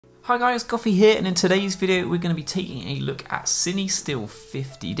Hi guys, Coffee here, and in today's video we're going to be taking a look at Cinestill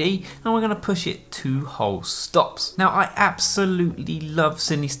 50D and we're going to push it 2 whole stops. Now I absolutely love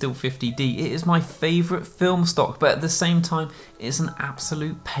Cinestill 50D, it is my favourite film stock, but at the same time it's an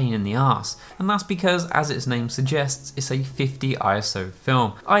absolute pain in the arse, and that's because, as its name suggests, it's a 50 ISO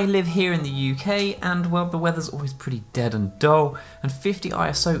film. I live here in the UK and, well, the weather's always pretty dead and dull, and 50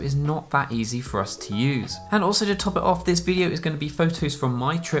 ISO is not that easy for us to use. And also, to top it off, this video is going to be photos from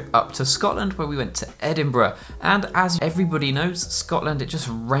my trip up to Scotland, where we went to Edinburgh, and as everybody knows, Scotland, it just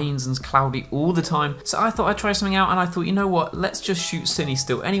rains and is cloudy all the time, so I thought I'd try something out, and I thought, you know what, let's just shoot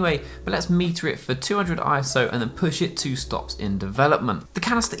Cinestill anyway, but let's meter it for 200 ISO and then push it 2 stops in development. The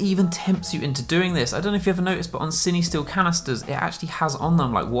canister even tempts you into doing this. I don't know if you ever noticed, but on Cinestill canisters, it actually has on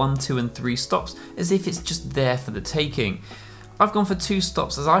them like 1, 2 and 3 stops, as if it's just there for the taking. I've gone for 2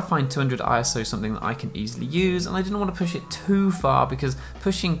 stops as I find 200 ISO something that I can easily use, and I didn't want to push it too far because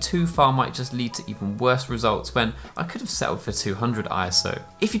pushing too far might just lead to even worse results when I could have settled for 200 ISO.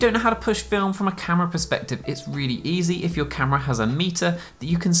 If you don't know how to push film from a camera perspective, it's really easy if your camera has a meter that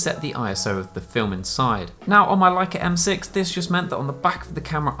you can set the ISO of the film inside. Now on my Leica M6, this just meant that on the back of the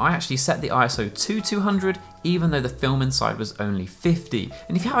camera I actually set the ISO to 200 even though the film inside was only 50.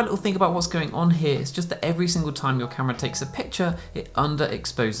 And if you have a little think about what's going on here, it's just that every single time your camera takes a picture, it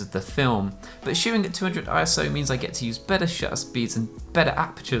underexposes the film. But shooting at 200 ISO means I get to use better shutter speeds and better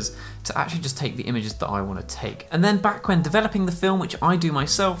apertures to actually just take the images that I want to take. And then back when developing the film, which I do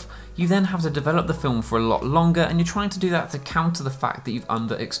myself, you then have to develop the film for a lot longer, and you're trying to do that to counter the fact that you've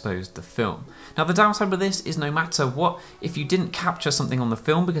underexposed the film. Now the downside with this is no matter what, if you didn't capture something on the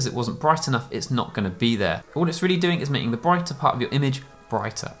film because it wasn't bright enough, it's not going to be there. All it's really doing is making the brighter part of your image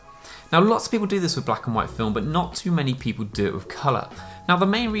brighter. Now lots of people do this with black and white film, but not too many people do it with colour. Now the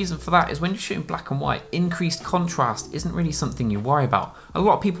main reason for that is when you're shooting black and white, increased contrast isn't really something you worry about. A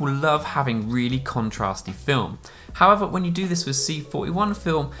lot of people love having really contrasty film. However, when you do this with C41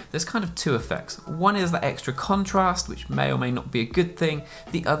 film, there's kind of 2 effects. One is the extra contrast, which may or may not be a good thing.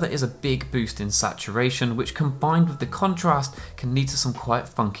 The other is a big boost in saturation, which combined with the contrast can lead to some quite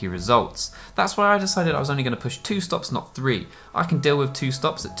funky results. That's why I decided I was only going to push 2 stops, not 3. I can deal with 2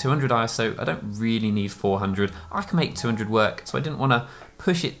 stops at 200 ISO, I don't really need 400, I can make 200 work, so I didn't want to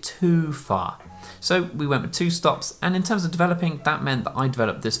push it too far. So we went with 2 stops, and in terms of developing, that meant that I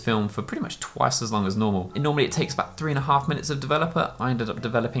developed this film for pretty much twice as long as normal. Normally it takes about 3.5 minutes of developer. I ended up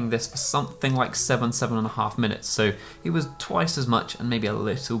developing this for something like 7.5 minutes, so it was twice as much and maybe a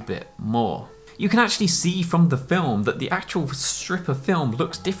little bit more. You can actually see from the film that the actual strip of film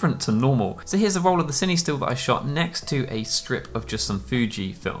looks different to normal. So here's a roll of the Cinestill that I shot next to a strip of just some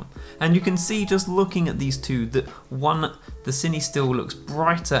Fuji film. And you can see just looking at these two that one, the Cinestill looks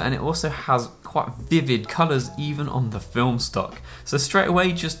brighter and it also has quite vivid colours even on the film stock. So straight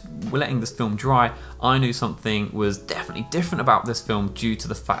away, just letting this film dry, I knew something was definitely different about this film due to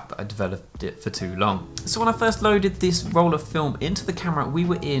the fact that I developed it for too long. So when I first loaded this roll of film into the camera, we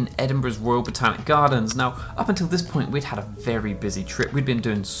were in Edinburgh's Royal Botanic Gardens. Now, up until this point, we'd had a very busy trip. We'd been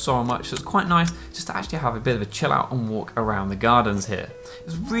doing so much, so it's quite nice just to actually have a bit of a chill out and walk around the gardens here. It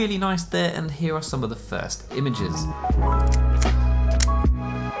was really nice there, and here are some of the first images.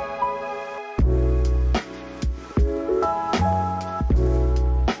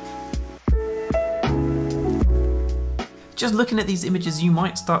 Just looking at these images, you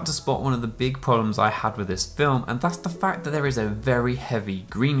might start to spot one of the big problems I had with this film, and that's the fact that there is a very heavy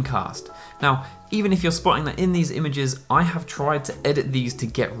green cast. Now, even if you're spotting that in these images, I have tried to edit these to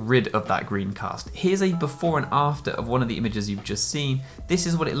get rid of that green cast. Here's a before and after of one of the images you've just seen. This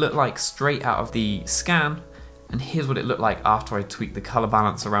is what it looked like straight out of the scan, and here's what it looked like after I tweaked the colour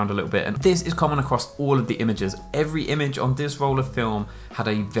balance around a little bit. And this is common across all of the images. Every image on this roll of film had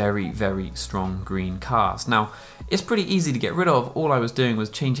a very, very strong green cast. Now, it's pretty easy to get rid of. All I was doing was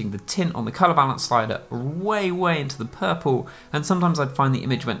changing the tint on the colour balance slider way into the purple, and sometimes I'd find the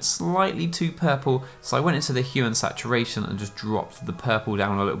image went slightly too purple, so I went into the hue and saturation and just dropped the purple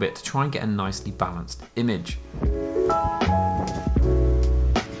down a little bit to try and get a nicely balanced image.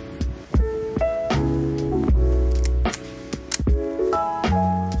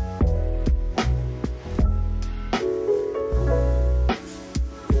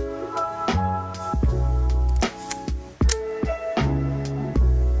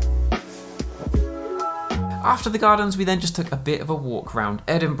 After the gardens, we then just took a bit of a walk around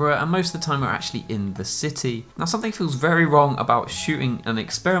Edinburgh, and most of the time we're actually in the city. Now, something feels very wrong about shooting an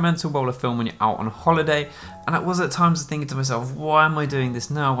experimental roll of film when you're out on holiday, and I was at times thinking to myself, why am I doing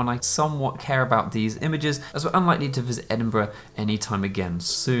this now when I somewhat care about these images, as we're unlikely to visit Edinburgh anytime again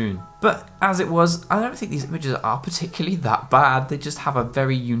soon. But as it was, I don't think these images are particularly that bad, they just have a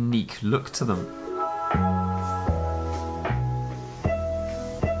very unique look to them.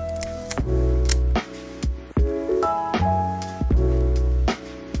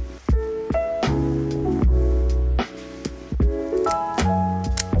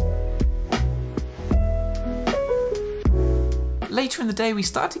 Later in the day we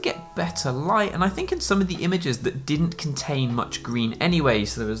started to get better light, and I think in some of the images that didn't contain much green anyway,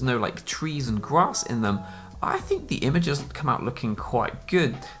 so there was no like trees and grass in them, I think the images come out looking quite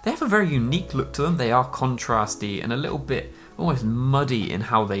good. They have a very unique look to them, they are contrasty and a little bit almost muddy in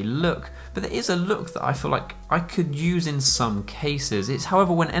how they look, but there is a look that I feel like I could use in some cases. It's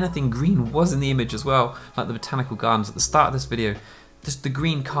however when anything green was in the image as well, like the botanical gardens at the start of this video, just the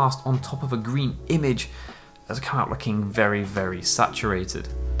green cast on top of a green image has come out looking very, very saturated.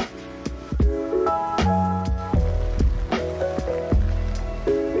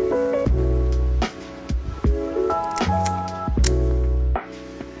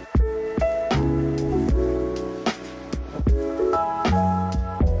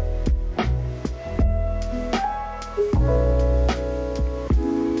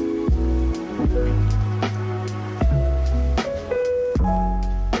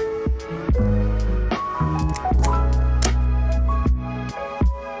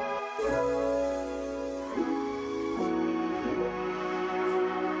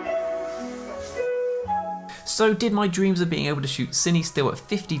 So did my dreams of being able to shoot Cinestill at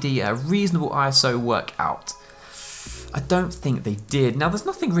 50D at a reasonable ISO work out? I don't think they did. Now there's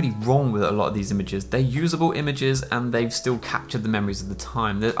nothing really wrong with a lot of these images. They're usable images and they've still captured the memories of the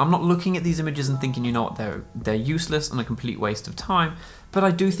time. I'm not looking at these images and thinking, you know what, they're useless and a complete waste of time, but I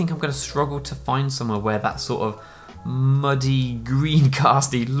do think I'm going to struggle to find somewhere where that sort of muddy, green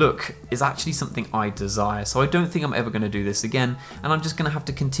casty look is actually something I desire. So I don't think I'm ever going to do this again, and I'm just going to have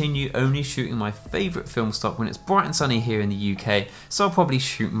to continue only shooting my favourite film stock when it's bright and sunny here in the UK, so I'll probably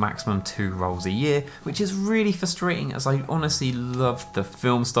shoot maximum 2 rolls a year, which is really frustrating as I honestly love the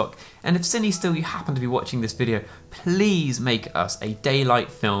film stock. And if Cinestill, you happen to be watching this video, please make us a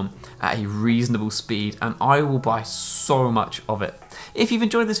daylight film at a reasonable speed and I will buy so much of it. If you've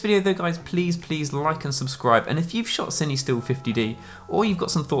enjoyed this video though guys, please like and subscribe, and if you've shot Cinestill 50D or you've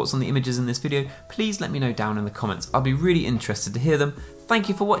got some thoughts on the images in this video, please let me know down in the comments. I'll be really interested to hear them. Thank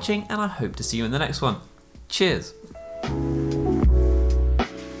you for watching and I hope to see you in the next one. Cheers!